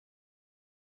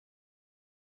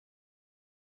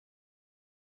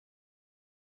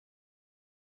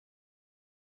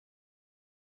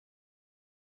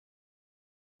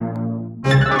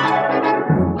Welcome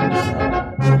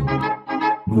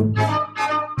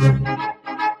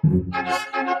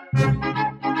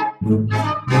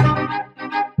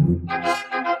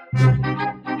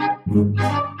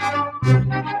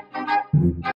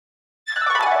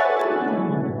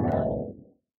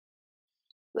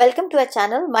to a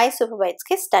channel my सुपरबाइट्स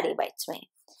के study bytes में।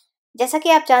 जैसा कि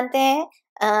आप जानते हैं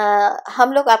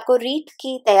हम लोग आपको रीट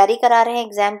की तैयारी करा रहे हैं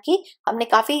एग्जाम की। हमने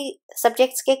काफ़ी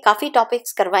सब्जेक्ट्स के काफ़ी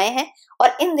टॉपिक्स करवाए हैं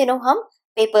और इन दिनों हम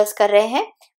पेपर्स कर रहे हैं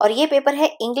और ये पेपर है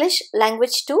इंग्लिश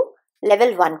लैंग्वेज 2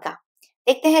 लेवल 1 का।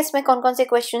 देखते हैं इसमें कौन कौन से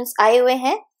क्वेश्चंस आए हुए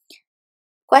हैं।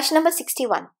 Question number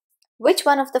 61, which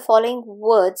one of the following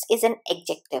words is an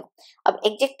adjective. अब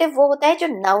एडजेक्टिव वो होता है जो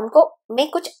नाउन को में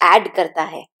कुछ ऐड करता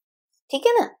है, ठीक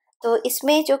है ना। तो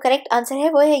इसमें जो करेक्ट आंसर है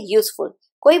वो है यूजफुल।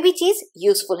 कोई भी चीज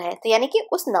यूजफुल है तो यानी कि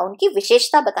उस नाउन की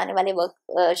विशेषता बताने वाले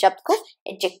शब्द को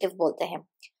एडजेक्टिव बोलते हैं।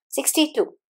 62,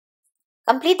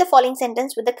 complete the following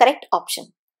sentence with the correct option.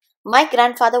 My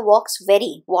grandfather walks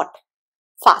very what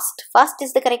fast. Fast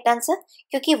is the correct answer,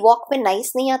 क्योंकि वॉक में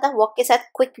नाइस नहीं आता, वॉक के साथ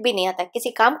क्विक भी नहीं आता।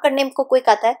 किसी काम करने को क्विक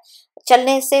आता है,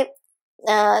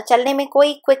 चलने में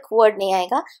कोई क्विक वर्ड नहीं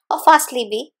आएगा और फास्टली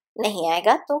भी नहीं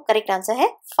आएगा। तो करेक्ट आंसर है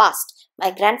fast.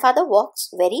 My grandfather walks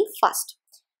very fast.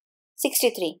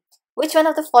 63, which one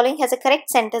of the following has a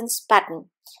correct sentence pattern.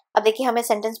 अब देखिए हमें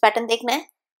सेंटेंस पैटर्न देखना है।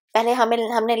 पहले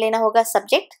हमने लेना होगा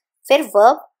सब्जेक्ट, फिर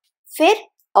वर्ब, फिर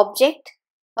ऑब्जेक्ट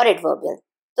और एडवर्बियल।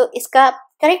 तो इसका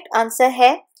करेक्ट आंसर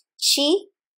है she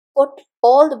put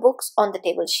all the books on the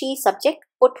table. She subject,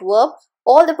 put verb,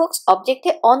 all the books object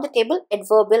है, on the table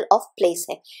adverbial of place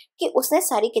है कि उसने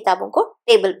सारी किताबों को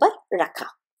टेबल पर रखा।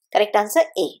 Correct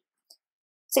answer A.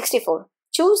 64,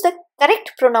 choose the correct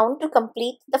pronoun to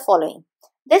complete the following.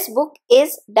 This book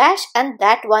is dash and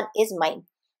that one is mine.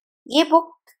 ये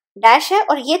बुक डैश है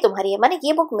और ये तुम्हारी है, माने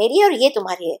ये बुक मेरी है और ये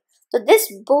तुम्हारी है। तो this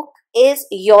book is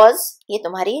yours, ये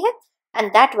तुम्हारी है,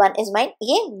 and that one is mine,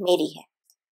 ये मेरी है।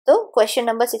 तो क्वेश्चन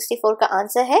नंबर 64 का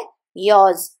आंसर है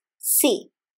yours, C।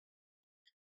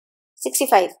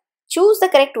 65, choose the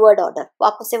correct word order.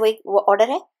 वापस से वही ऑर्डर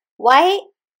है। Why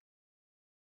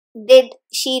did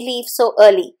she leave so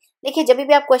early? देखिए जब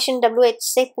भी आप क्वेश्चन WH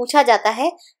से पूछा जाता है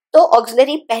तो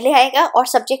ऑक्सिलरी पहले आएगा और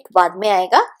सब्जेक्ट बाद में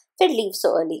आएगा, फिर leave so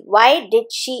early. Why did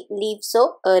she leave so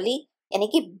early, यानी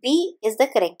कि B is the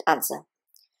correct answer.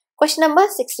 Question number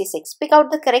 66, pick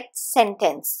out the correct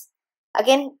sentence.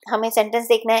 Again हमें सेंटेंस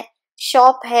देखना है।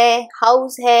 शॉप है,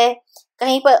 हाउस है,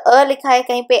 कहीं पर अ लिखा है,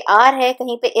 कहीं पे आर है,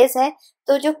 कहीं पे इज है।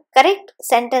 तो जो करेक्ट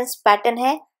सेंटेंस पैटर्न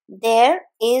है, there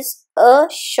is a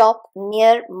shop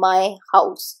near my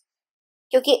house,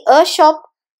 क्योंकि अ शॉप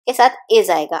के साथ इज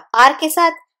आएगा, आर के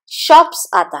साथ शॉप्स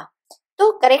आता।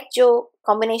 तो करेक्ट जो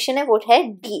कॉम्बिनेशन है वो है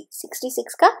डी,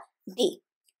 66 का D.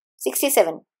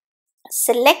 67,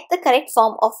 select the correct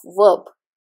form of verb.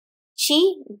 She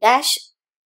dash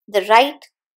the right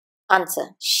answer.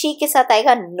 She के साथ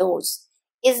आएगा नोज,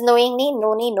 इज नोइंग नहीं,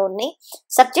 नो नहीं, नो नहीं।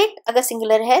 सब्जेक्ट अगर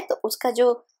सिंगुलर है तो उसका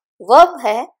जो वर्ब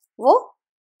है वो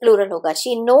प्लूरल होगा।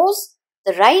 She knows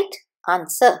the right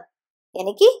answer,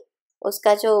 यानी कि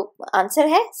उसका जो आंसर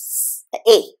है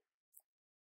ए।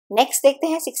 नेक्स्ट देखते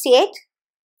हैं 68,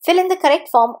 fill in the correct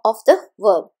form of the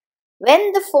verb.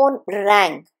 When the phone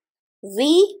wrong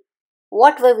we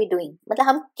what were we doing, मतलब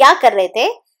हम क्या कर रहे थे।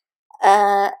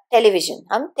 टेलीविजन,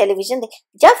 हम टेलीविजन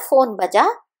जब फोन बजा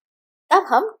तब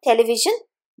हम टेलीविजन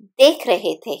देख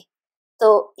रहे थे।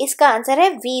 तो इसका आंसर है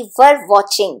we were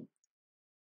watching.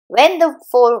 When the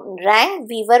phone wrong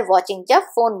we were watching, जब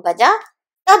फोन बजा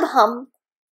तब हम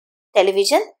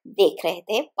टेलीविजन देख रहे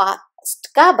थे, पास्ट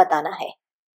का बताना है।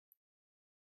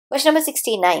 Question number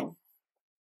 69,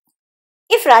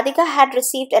 if Radhika had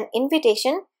received an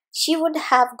invitation she would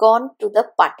have gone to the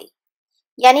party,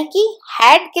 यानी कि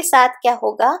हैड के साथ क्या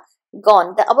होगा,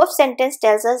 gone. The above sentence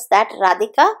tells us that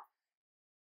Radhika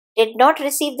did not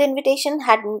receive the invitation,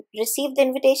 had received the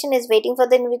invitation, is waiting for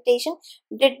the invitation,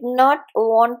 did not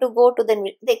want to go to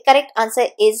the correct answer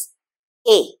is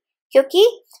A, क्योंकि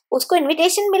उसको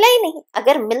invitation मिला ही नहीं,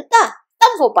 अगर मिलता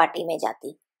तब वो party में जाती।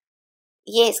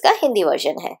 ये इसका हिंदी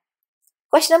वर्जन है।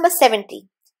 Question number 70,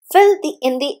 fill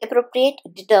in the appropriate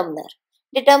determiner.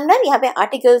 Determiner यहाँ पे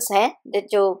आर्टिकल्स हैं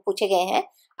जो पूछे गए हैं,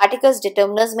 आर्टिकल्स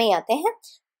डिटर्मिनर्स में ही आते हैं।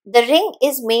 The ring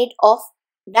is made of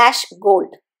dash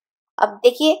gold. अब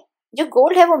देखिए जो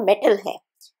गोल्ड है वो मेटल है,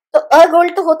 तो अ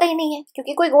गोल्ड तो होता ही नहीं है,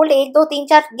 क्योंकि कोई गोल्ड 1 2 3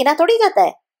 4 गिना थोड़ी जाता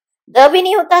है। द भी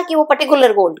नहीं होता कि वो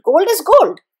particular gold, gold is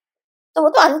gold, तो वो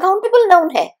तो अनकाउंटेबल नाउन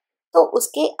है, तो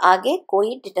उसके आगे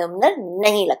कोई डिटर्मिनर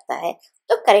नहीं लगता है।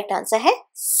 तो करेक्ट आंसर है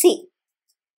सी,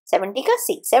 70 का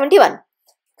सी। 71,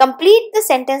 complete the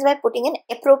sentence by putting N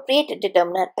appropriate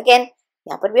determiner. Again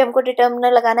यहाँ पर भी हमको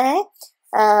डिटर्मिनर लगाना है।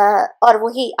 और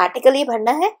वही आर्टिकल ही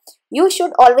भरना है। You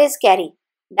should always carry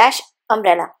dash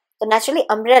umbrella, तो नेचुरली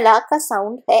अम्ब्रेला का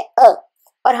साउंड है अ,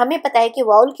 और हमें पता है कि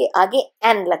वाउल के आगे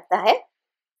एन लगता है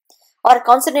और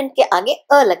कॉन्सोनेंट के आगे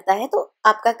अ लगता है, तो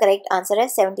आपका करेक्ट आंसर है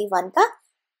 71 का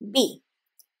B.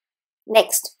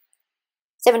 Next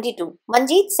 72,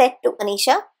 Manjeet said to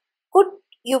Anisha could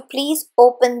you please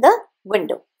open the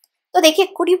window. तो देखिए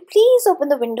could you please open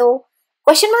the window,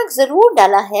 question mark जरूर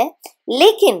डाला है,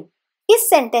 लेकिन इस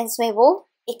सेंटेंस में वो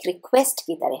एक रिक्वेस्ट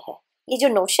की तरह है। ये जो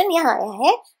नोशन यहाँ आया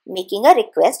है मेकिंग अ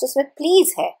रिक्वेस्ट, उसमें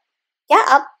प्लीज है, क्या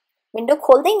आप विंडो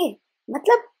खोल देंगे,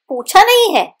 मतलब पूछा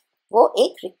नहीं है, वो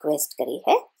एक रिक्वेस्ट करी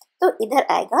है, तो इधर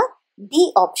आएगा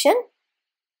D option,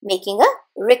 making a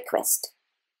request.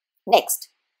 Next,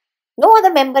 no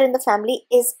other member in the family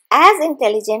is as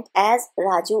intelligent as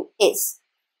Raju is.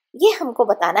 ये हमको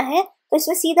बताना है, तो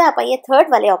इसमें सीधा आप आइए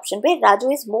थर्ड वाले ऑप्शन पे,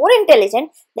 Raju is more intelligent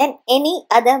then any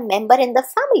other member in the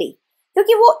family,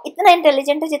 क्योंकि वो इतना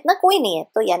इंटेलिजेंट है जितना कोई नहीं है,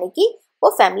 तो यानी कि वो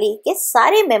फैमिली के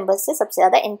सारे मेंबर्स से सबसे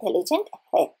ज्यादा इंटेलिजेंट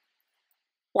है।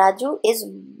 Raju is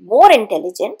more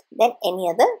intelligent then any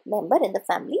other member in the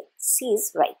family, C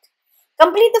is right.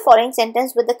 Complete the following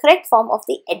sentence with the correct form of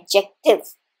the adjective.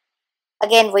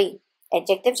 Again वही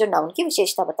एडजेक्टिव जो नाउन की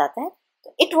विशेषता बताता है।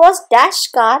 It was dash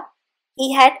car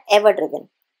he had ever driven,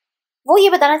 वो ये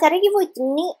बताना चाह रहे हैं कि वो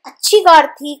इतनी अच्छी कार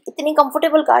थी, इतनी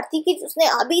कंफर्टेबल कार थी कि उसने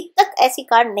अभी तक ऐसी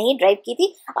कार नहीं ड्राइव की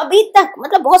थी, अभी तक,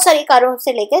 मतलब बहुत सारी कारों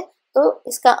से लेकर, तो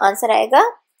इसका आंसर आएगा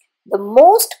द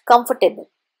मोस्ट कंफर्टेबल,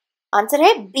 आंसर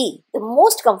है B, the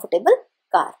most comfortable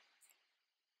car.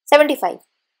 75,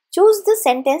 choose the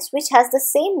sentence which has the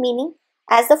same meaning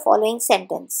as the following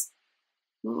sentence.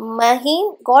 Maheen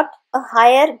got a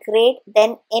higher grade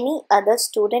than any other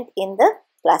student in the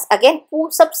class. Again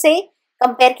सबसे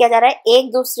compare किया जा रहा है,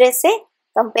 एक दूसरे से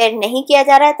compare नहीं किया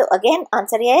जा रहा है, तो अगेन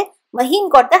आंसर ये है महीन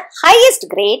got the highest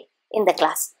grade in the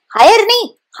class, higher नहीं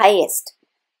हाईएस्ट,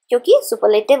 क्योंकि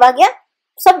सुपरलेटिव आ गया,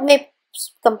 सब में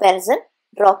कंपैरिजन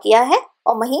ड्रॉ किया है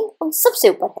और महीन उन सबसे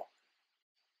ऊपर है।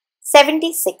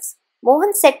 76,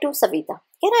 Mohan said to Savita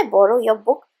can I borrow your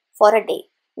book for a day.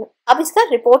 अब इसका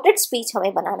रिपोर्टेड स्पीच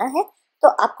हमें बनाना है, तो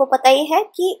आपको पता ही है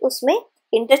कि उसमें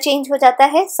इंटरचेंज हो जाता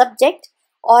है सब्जेक्ट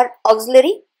और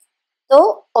ऑक्सिलरी,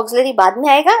 तो ऑक्सिलरी बाद में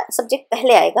आएगा, सब्जेक्ट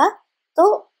पहले आएगा,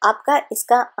 तो आपका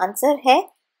इसका आंसर है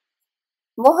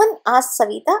Mohan asked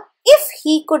Savita if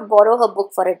he could borrow her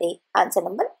book for a day, answer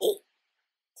number A.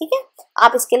 ठीक है,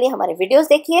 आप इसके लिए हमारे वीडियोस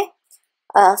देखिए,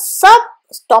 सब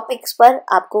टॉपिक्स पर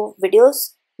आपको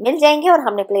वीडियोस मिल जाएंगे और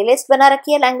हमने प्लेलिस्ट बना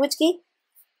रखी है लैंग्वेज की,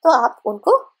 तो आप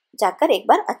उनको जाकर एक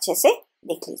बार अच्छे से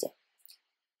देख लीजिए।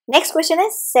 नेक्स्ट क्वेश्चन है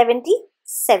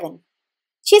 77,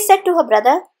 she said to her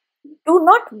brother do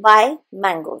not bye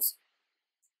mangoes.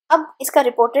 अब इसका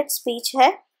रिपोर्टेड स्पीच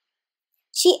है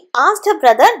she asked her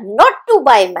brother not to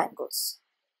bye mangoes.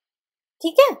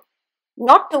 ठीक है,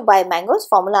 not to bye mangoes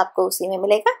formula आपको उसी में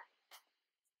मिलेगा।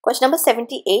 Question number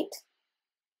 78,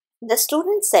 the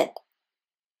student said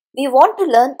we want to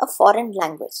learn a foreign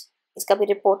language. इसका भी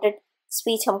रिपोर्टेड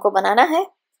स्पीच हमको बनाना है,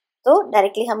 तो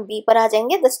डायरेक्टली हम बी पर आ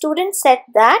जाएंगे। The student said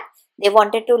that they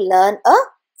wanted to learn a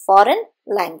foreign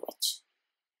language.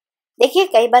 देखिए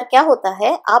कई बार क्या होता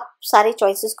है, आप सारे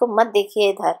चॉइसेस को मत देखिए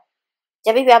इधर,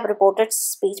 जब भी आप रिपोर्टेड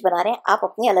स्पीच बना रहे हैं आप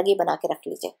अपनी अलग ही बना के रख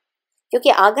लीजिए, क्योंकि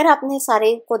अगर आपने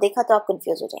सारे को देखा तो आप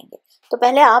कंफ्यूज हो जाएंगे। तो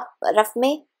पहले आप रफ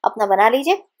में अपना बना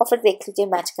लीजिए और फिर देख लीजिए,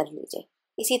 मैच कर लीजिए,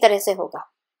 इसी तरह से होगा।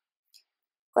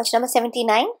 Question number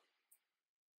 79,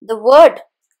 the word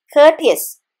courteous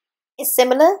is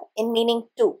similar in meaning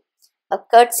to। अब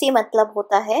courtesy मतलब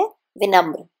होता है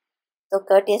विनम्र, तो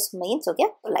courteous means हो गया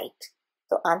polite,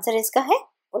 तो आंसर इसका है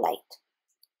polite।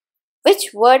 Which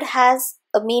word has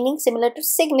a meaning similar to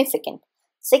significant?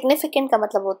 significant का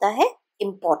मतलब होता है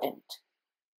important,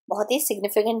 बहुत ही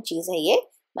significant चीज है ये,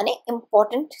 माने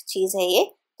important चीज है ये,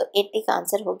 तो 80 का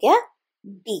आंसर हो गया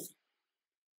B।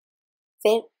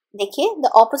 फिर देखिए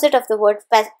the opposite of the word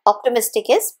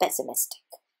optimistic is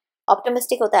pessimistic।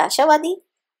 Optimistic होता है आशावादी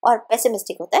और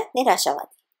पेसिमिस्टिक होता है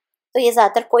निराशावादी। तो ये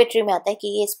ज्यादातर पोइट्री में आता है कि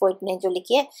ये इस पोइट ने जो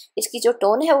लिखी है इसकी जो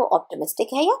टोन है वो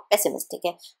ऑप्टिमिस्टिक है या पेसिमिस्टिक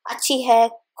है, अच्छी है,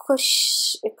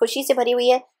 खुशी से भरी हुई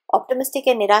है, ऑप्टिमिस्टिक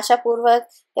है निराशापूर्वक,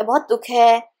 या बहुत दुख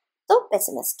है तो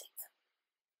पेसिमिस्टिक।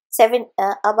 7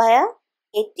 अब आया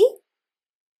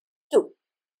 82,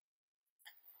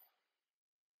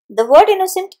 the word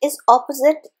innocent is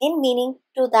opposite in meaning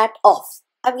to that of.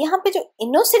 अब यहाँ पे जो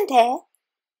इनोसेंट है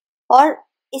और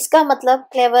इसका मतलब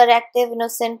क्लेवर, एक्टिव,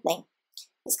 इनोसेंट नहीं,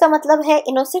 इसका मतलब है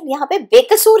इनोसेंट यहाँ पे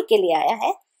बेकसूर के लिए आया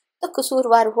है, तो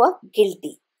कसूरवार हुआ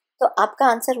गिल्टी, तो आपका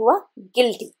आंसर हुआ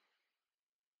guilty,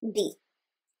 D.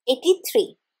 83,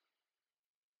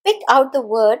 pick out the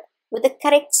word with the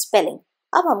correct spelling.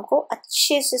 अब हमको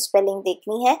अच्छे से स्पेलिंग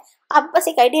देखनी है। आप बस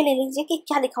एक आइडिया ले लीजिए कि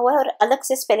क्या लिखा हुआ है और अलग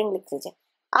से स्पेलिंग लिख लीजिए।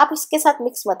 आप इसके साथ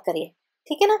मिक्स मत करिए,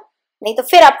 ठीक है ना, नहीं तो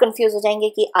फिर आप कंफ्यूज हो जाएंगे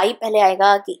कि आई पहले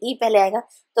आएगा कि ई पहले आएगा।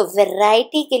 तो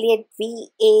वैरायटी के लिए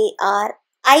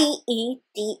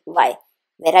VARIETY,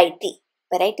 वैरायटी।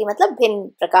 वैरायटी मतलब भिन्न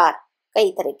प्रकार,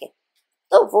 कई तरह के,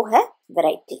 तो वो है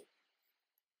वैरायटी।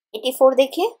 84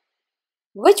 देखिए,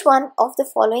 which one of the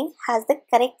following has the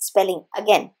correct spelling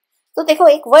again. तो देखो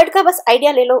एक वर्ड का बस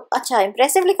आइडिया ले लो। अच्छा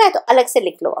इंप्रेसिव लिखा है तो अलग से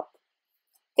लिख लो आप,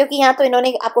 क्योंकि यहाँ तो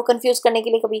इन्होंने आपको कंफ्यूज करने के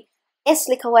लिए कभी एस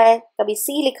लिखा हुआ है कभी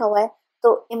सी लिखा हुआ है।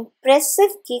 तो इम्प्रेसिव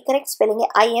की करेक्ट स्पेलिंग है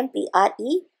IMPRESSIVE,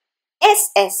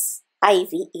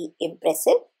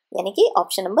 इम्प्रेसिव, यानी कि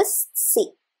option number C.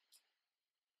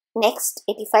 Next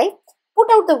 85,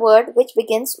 put out the word which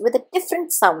begins with a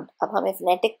different sound. अब हमें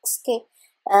फोनेटिक्स के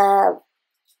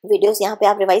वीडियोस यहाँ पे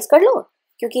आप रिवाइज कर लो,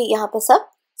 क्योंकि यहाँ पे सब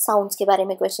साउंड्स के बारे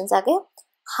में क्वेश्चंस आ गए।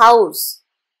 हाउस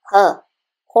ह,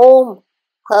 होम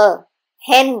ह,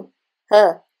 hen ह,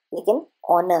 लेकिन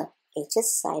honour H is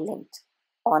silent,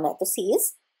 honor तो C is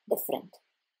different।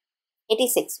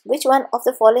 86, which one of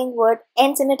the following word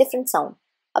ends in a different sound।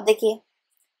 अब देखिए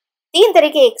तीन तरह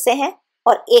के एक से हैं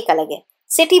और एक अलग है।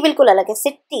 सिटी बिल्कुल अलग है,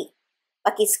 सिटी,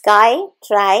 बाकी स्काई,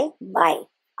 ट्राई, बाय,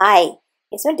 आई,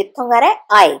 इसमें डिप्थोंग आ रहा है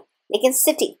आई, लेकिन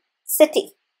सिटी, सिटी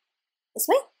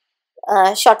इसमें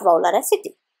शॉर्ट वाउल आ रहा है सिटी।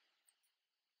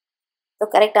 तो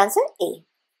correct answer A.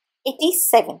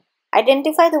 87,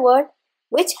 identify the word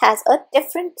which has a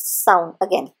different sound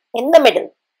again in the middle।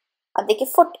 अब देखिए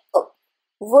foot O,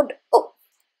 would O,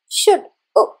 should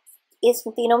ओ, इस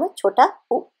तीनों में छोटा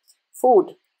उ, फूड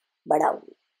बड़ा उ,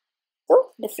 तो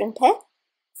डिफरेंट है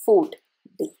food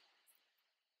D.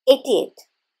 88,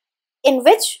 in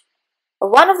which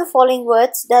one of the following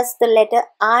words does the letter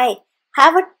I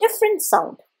have a different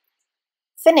sound।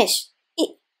 finish ई,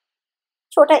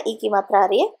 छोटा ई की मात्रा आ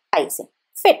रही है आई से,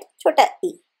 फिट छोटा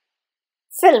ई,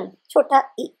 फिल्म छोटा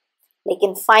ई,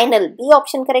 लेकिन फाइनल बी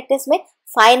ऑप्शन करेक्ट है। इसमें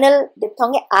फाइनल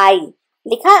डिप्थोंग है आई,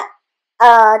 लिखा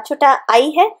छोटा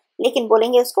आई है लेकिन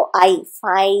बोलेंगे उसको आई,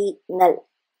 फाइनल,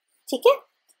 ठीक है।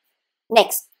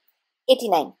 Next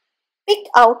 89, pick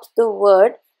out the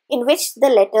word in which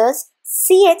the letters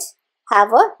CH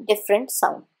have a different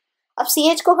sound. अब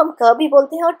CH को हम क भी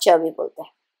बोलते हैं और च भी बोलते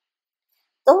हैं।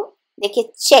 तो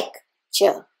देखिए चेक च,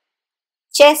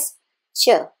 चेस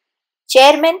च,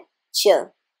 चेयरमैन च,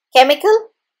 केमिकल,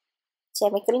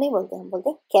 केमिकल नहीं बोलते, हम बोलते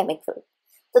हैं केमिकल।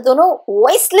 तो दोनों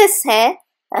वॉइसलेस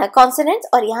हैं कॉन्सोनेंट्स,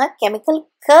 और यहाँ केमिकल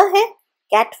क है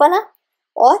कैट वाला,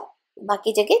 और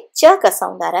बाकी जगह च का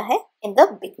साउंड आ रहा है in the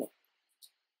beginning.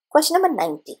 Question number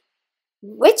 90,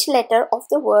 which letter of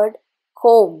the word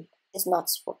come is not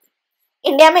spoken.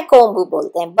 India में कोम भी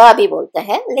बोलते हैं, बा भी बोलते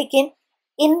हैं, लेकिन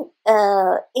इन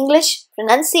इंग्लिश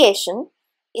प्रोनाउंसिएशन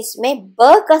इसमें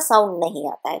ब का साउंड नहीं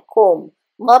आता है। कोम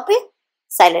म पे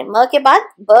साइलेंट, म के बाद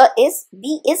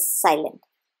B is silent,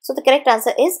 so the correct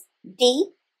answer is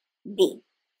D.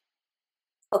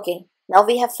 Okay, now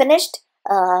we have finished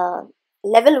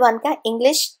level 1 का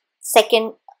इंग्लिश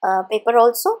सेकेंड पेपर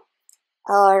ऑल्सो,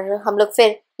 और हम लोग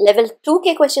फिर लेवल 2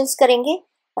 के क्वेश्चंस करेंगे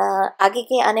आगे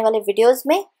के आने वाले वीडियोस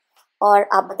में। और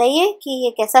आप बताइए कि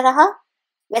ये कैसा रहा।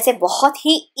 वैसे बहुत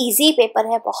ही इजी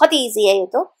पेपर है, बहुत ही इजी है ये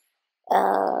तो,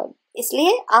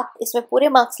 इसलिए आप इसमें पूरे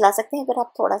मार्क्स ला सकते हैं अगर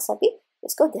आप थोड़ा सा भी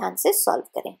इसको ध्यान से सॉल्व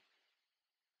करें।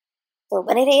 तो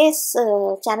बने रहिए इस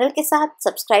चैनल के साथ,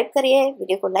 सब्सक्राइब करिए,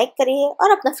 वीडियो को लाइक करिए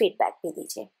और अपना फीडबैक भी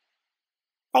दीजिए।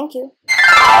 Thank you.